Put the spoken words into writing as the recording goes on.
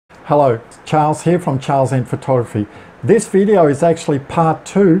Hello, Charles here from Charles N Photography. This video is actually part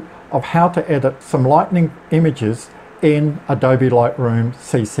 2 of how to edit some lightning images in Adobe Lightroom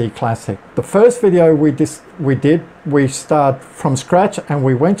CC Classic. The first video we started from scratch and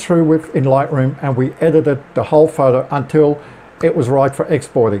we went through in Lightroom and we edited the whole photo until it was right for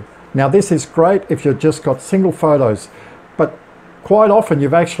exporting. Now this is great if you've just got single photos, but quite often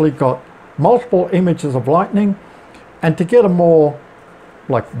you've actually got multiple images of lightning, and to get a more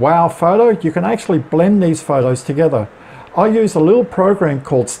like wow photo, you can actually blend these photos together. I use a little program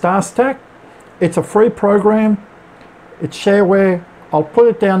called StarStax. It's a free program. It's shareware. I'll put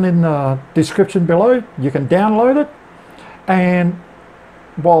it down in the description below. You can download it, and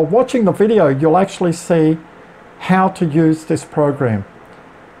while watching the video you'll actually see how to use this program.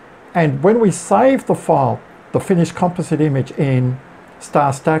 And when we save the file, the finished composite image in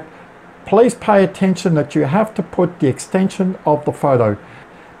StarStax, please pay attention that you have to put the extension of the photo.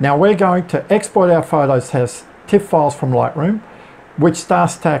 Now we're going to export our photos as TIFF files from Lightroom, which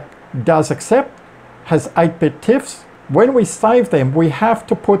StarStax does accept, has 8-bit TIFFs. When we save them, we have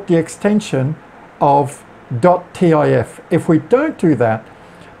to put the extension of .tif. If we don't do that,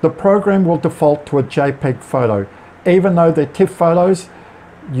 the program will default to a JPEG photo. Even though they're TIFF photos,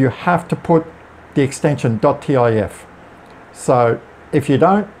 you have to put the extension .tif. So if you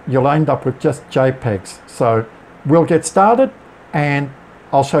don't, you'll end up with just JPEGs. So we'll get started and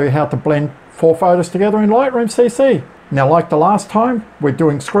I'll show you how to blend 4 photos together in Lightroom CC. Now, like the last time, we're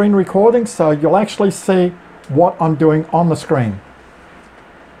doing screen recording, so you'll actually see what I'm doing on the screen.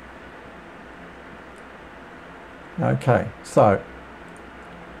 Okay, so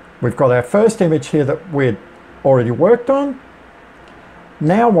we've got our first image here that we'd already worked on.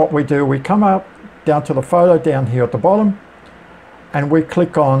 Now what we do, we come up down to the photo down here at the bottom, and we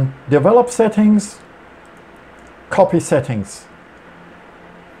click on Develop Settings, Copy Settings.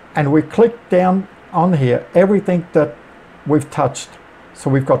 And we click down on here everything that we've touched. So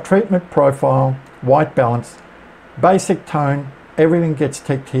we've got treatment, profile, white balance, basic tone, everything gets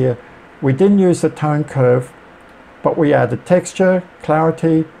ticked here. We didn't use the tone curve, but we added texture,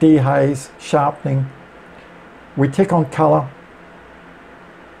 clarity, dehaze, sharpening. We tick on color.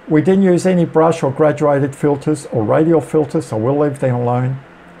 We didn't use any brush or graduated filters or radial filters, so we'll leave them alone.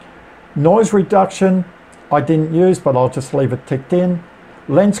 Noise reduction, I didn't use, but I'll just leave it ticked in.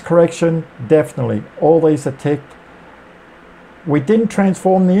 Lens correction, definitely. All these are ticked. We didn't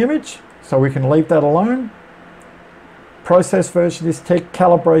transform the image, so we can leave that alone. Process version is ticked.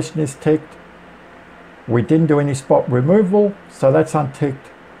 Calibration is ticked. We didn't do any spot removal, so that's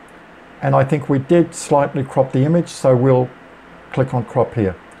unticked. And I think we did slightly crop the image, so we'll click on crop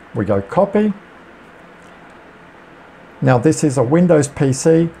here. We go copy. Now this is a Windows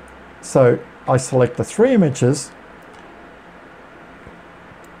PC, so I select the 3 images,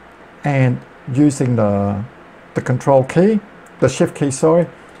 and using the control key, the shift key, sorry,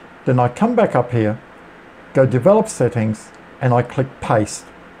 then I come back up here, go develop settings, and I click paste.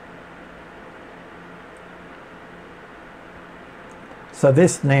 So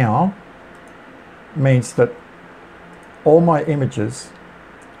this now means that all my images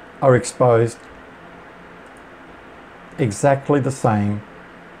are exposed exactly the same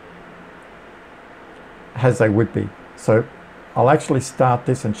as they would be. So I'll actually start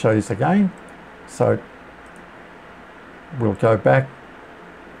this and show you again. So we'll go back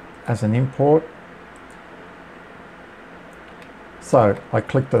as an import. So I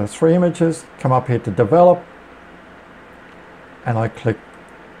click the 3 images, come up here to develop, and I click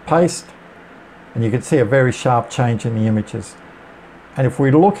paste, and you can see a very sharp change in the images. And if we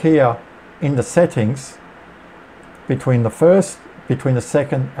look here in the settings, between the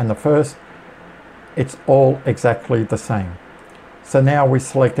second and the first, it's all exactly the same. So now we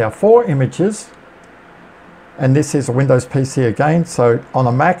select our 4 images, and this is a Windows PC again, so on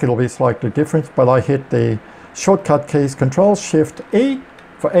a Mac it'll be slightly different, but I hit the shortcut keys Control Shift E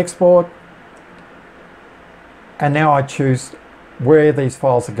for export, and now I choose where these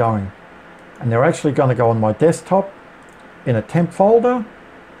files are going. And they're actually going to go on my desktop in a temp folder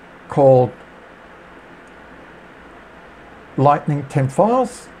called Lightning Temp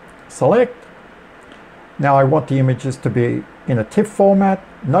Files. Select. Now I want the images to be in a TIFF format,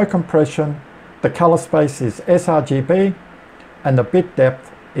 no compression, the color space is sRGB, and the bit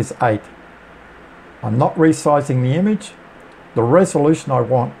depth is 8. I'm not resizing the image. The resolution I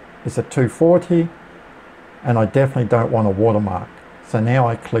want is a 240, and I definitely don't want a watermark. So now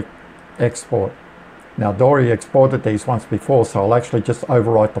I click export. Now I'd already exported these once before, so I'll actually just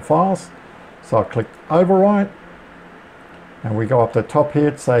overwrite the files. So I click overwrite, and we go up the top here,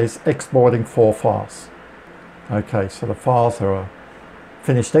 it says exporting 4 files. Okay, so the files are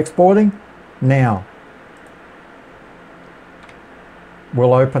Finished exporting. Now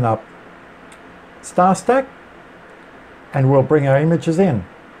we'll open up StarStax and we'll bring our images in.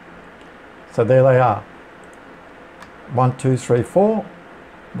 So there they are. 1, 2, 3, 4.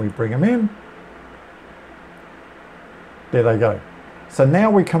 We bring them in. There they go. So now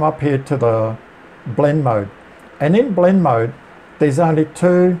we come up here to the blend mode. And in blend mode, there's only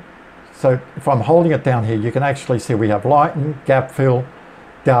two. So if I'm holding it down here, you can actually see we have lighten, gap fill,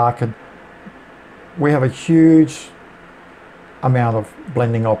 darken. We have a huge amount of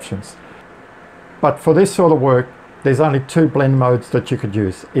blending options. But for this sort of work, there's only two blend modes that you could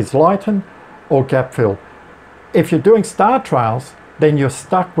use. It's lighten or gap fill. If you're doing star trails, then you're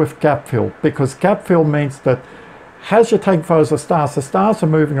stuck with gap fill, because gap fill means that as you're taking photos of stars, the stars are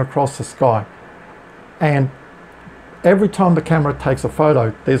moving across the sky. And every time the camera takes a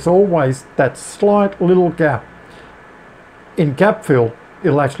photo, there's always that slight little gap. In gap fill,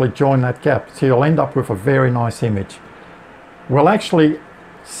 it'll actually join that gap. So you'll end up with a very nice image. We'll actually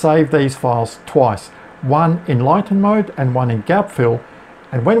save these files twice. One in lighten mode and one in gap fill.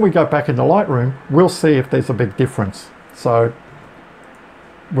 And when we go back into Lightroom, we'll see if there's a big difference. So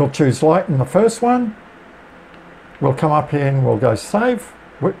we'll choose lighten the first one. We'll come up here and we'll go save.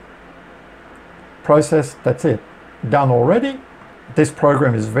 Process, that's it. Done already. This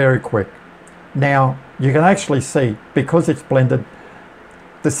program is very quick. Now you can actually see, because it's blended,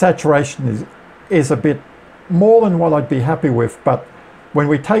 the saturation is a bit more than what I'd be happy with, but when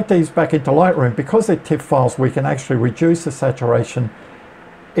we take these back into Lightroom, because they're TIFF files, we can actually reduce the saturation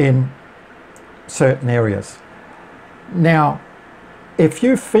in certain areas. Now, if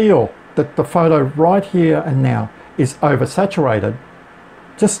you feel that the photo right here and now is oversaturated,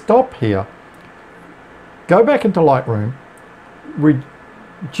 just stop here. Go back into Lightroom,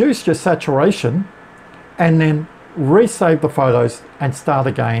 reduce your saturation, and then resave the photos and start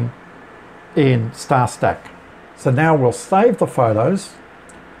again in StarStax. So now we'll save the photos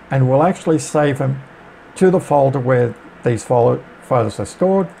and we'll actually save them to the folder where these photos are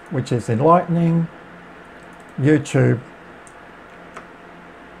stored, which is in Lightning, YouTube,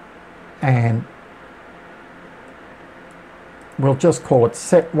 and we'll just call it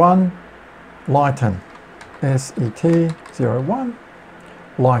Set1 Lighten. SET01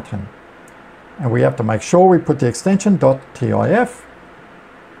 Lighten. And we have to make sure we put the extension .tif,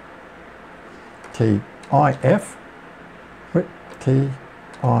 TIF,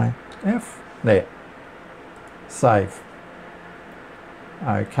 there. Save.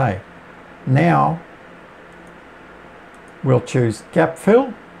 Okay. Now we'll choose gap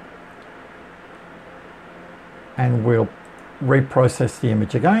fill and we'll reprocess the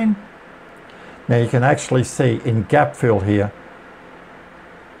image again. Now you can actually see in gap fill here,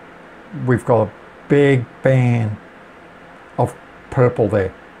 we've got a big band of purple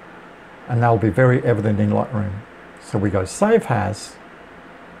there, and that'll be very evident in Lightroom. So we go save as.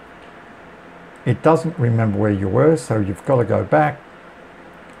 It doesn't remember where you were, so you've got to go back,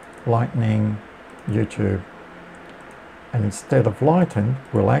 Lightning, YouTube, and instead of Lighten,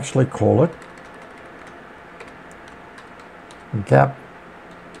 we'll actually call it gap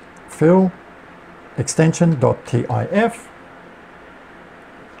fill extension .tif,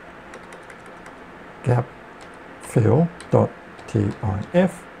 gap fill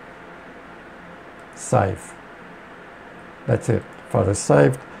 .tif, save. That's it, photo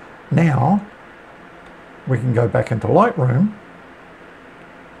saved. Now we can go back into Lightroom,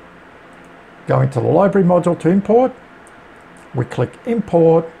 go into the library module to import, we click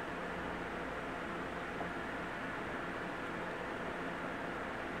import,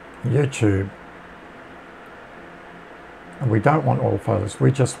 YouTube, and we don't want all photos,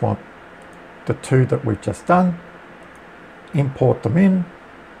 we just want the two that we've just done. Import them in.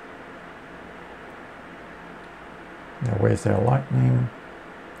 Now where's our Lightning?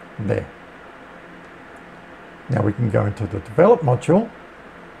 There. Now we can go into the develop module.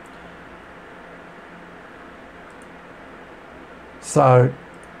 So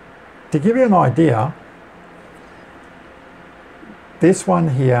to give you an idea, this one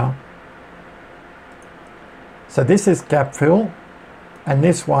here, so this is gap fill and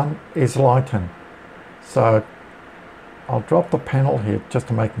this one is Lighten. So I'll drop the panel here just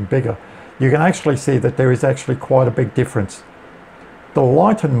to make them bigger. You can actually see that there is actually quite a big difference. The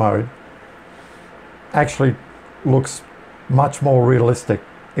Lighten mode actually looks much more realistic.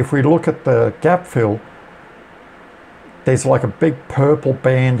 If we look at the gap fill, there's like a big purple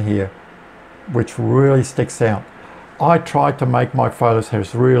band here which really sticks out. I tried to make my photos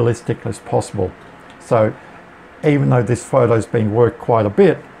as realistic as possible. So even though this photo's been worked quite a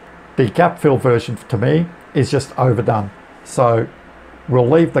bit, the gap fill version to me is just overdone. So we'll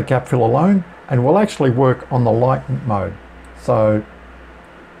leave the gap fill alone and we'll actually work on the Lighten mode. So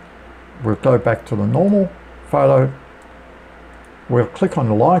we'll go back to the normal photo. We'll click on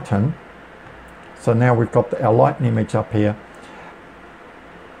Lighten. So now we've got our Lighten image up here.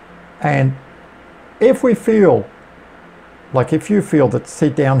 And if we feel, like if you feel that, see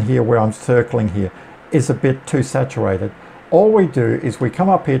down here where I'm circling here, is a bit too saturated, all we do is we come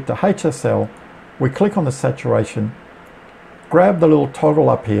up here to HSL, we click on the saturation, grab the little toggle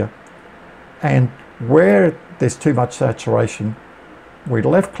up here, and where there's too much saturation, we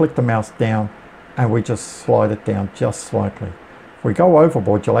left click the mouse down and we just slide it down just slightly. If we go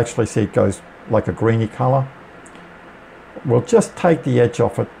overboard, you'll actually see it goes like a greeny color. We'll just take the edge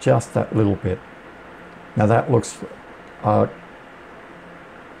off it just that little bit. Now that looks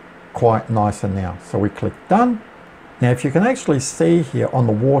quite nicer now. So we click done. Now if you can actually see here on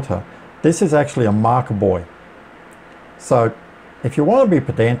the water, this is actually a marker buoy. So if you want to be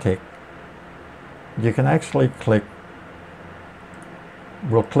pedantic, you can actually click,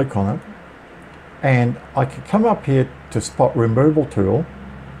 we'll click on it, and I can come up here to spot removal tool.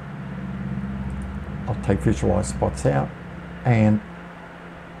 I'll take visualize spots out and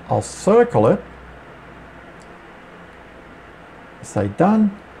I'll circle it, say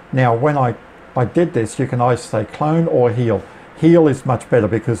done. Now when I did this, you can either say clone or heal. Heal is much better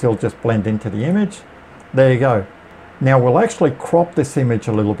because it'll just blend into the image. There you go. Now we'll actually crop this image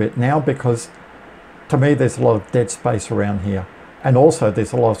a little bit now because to me there's a lot of dead space around here. And also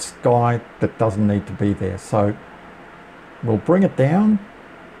there's a lot of sky that doesn't need to be there. So we'll bring it down.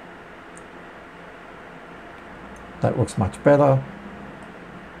 That looks much better.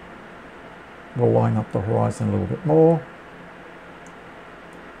 We'll line up the horizon a little bit more.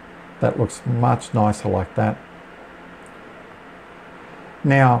 That looks much nicer like that.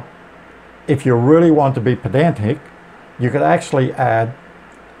 Now, if you really want to be pedantic, you could actually add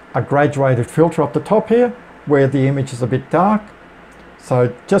a graduated filter up the top here where the image is a bit dark.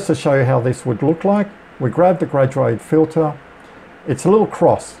 So just to show you how this would look like, we grab the graduated filter. It's a little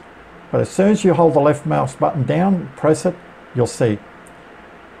cross, but as soon as you hold the left mouse button down, press it, you'll see.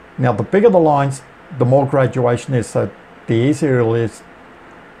 Now the bigger the lines, the more graduation is, so the easier it is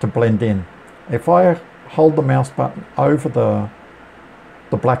to blend in. If I hold the mouse button over the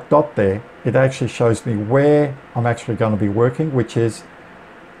black dot there, it actually shows me where I'm actually going to be working, which is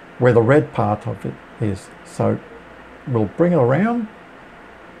where the red part of it is. So we'll bring it around,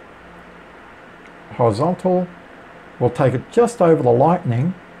 horizontal, we'll take it just over the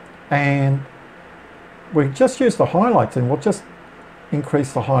lightning, and we just use the highlights and we'll just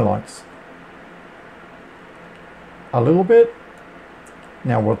increase the highlights a little bit.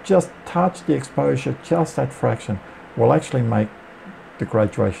 Now we'll just touch the exposure, just that fraction. We'll actually make the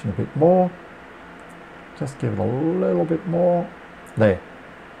graduation a bit more. Just give it a little bit more. There.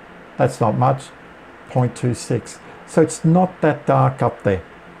 That's not much. 0.26. So it's not that dark up there.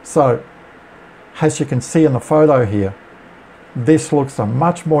 So as you can see in the photo here, this looks a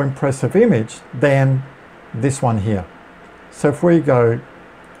much more impressive image than this one here. So if we go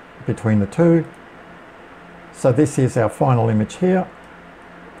between the two, so this is our final image here.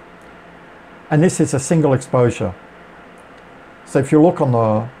 And this is a single exposure. So if you look on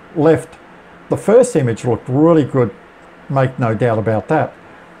the left, the first image looked really good, make no doubt about that.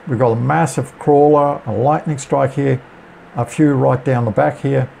 We've got a massive crawler, a lightning strike here, a few right down the back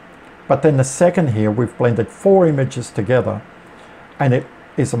here. But then the second here, we've blended 4 images together and it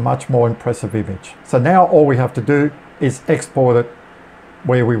is a much more impressive image. So now all we have to do is export it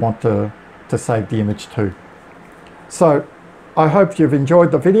where we want to save the image to. So I hope you've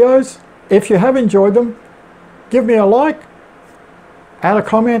enjoyed the videos. If you have enjoyed them, give me a like, add a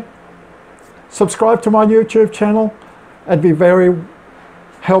comment, subscribe to my YouTube channel. It'd be very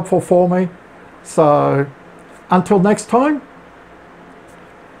helpful for me. So until next time,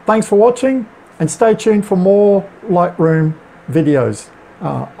 thanks for watching and stay tuned for more Lightroom videos.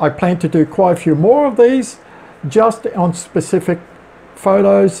 I plan to do quite a few more of these just on specific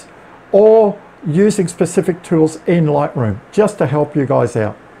photos or using specific tools in Lightroom just to help you guys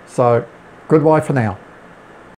out. So goodbye for now.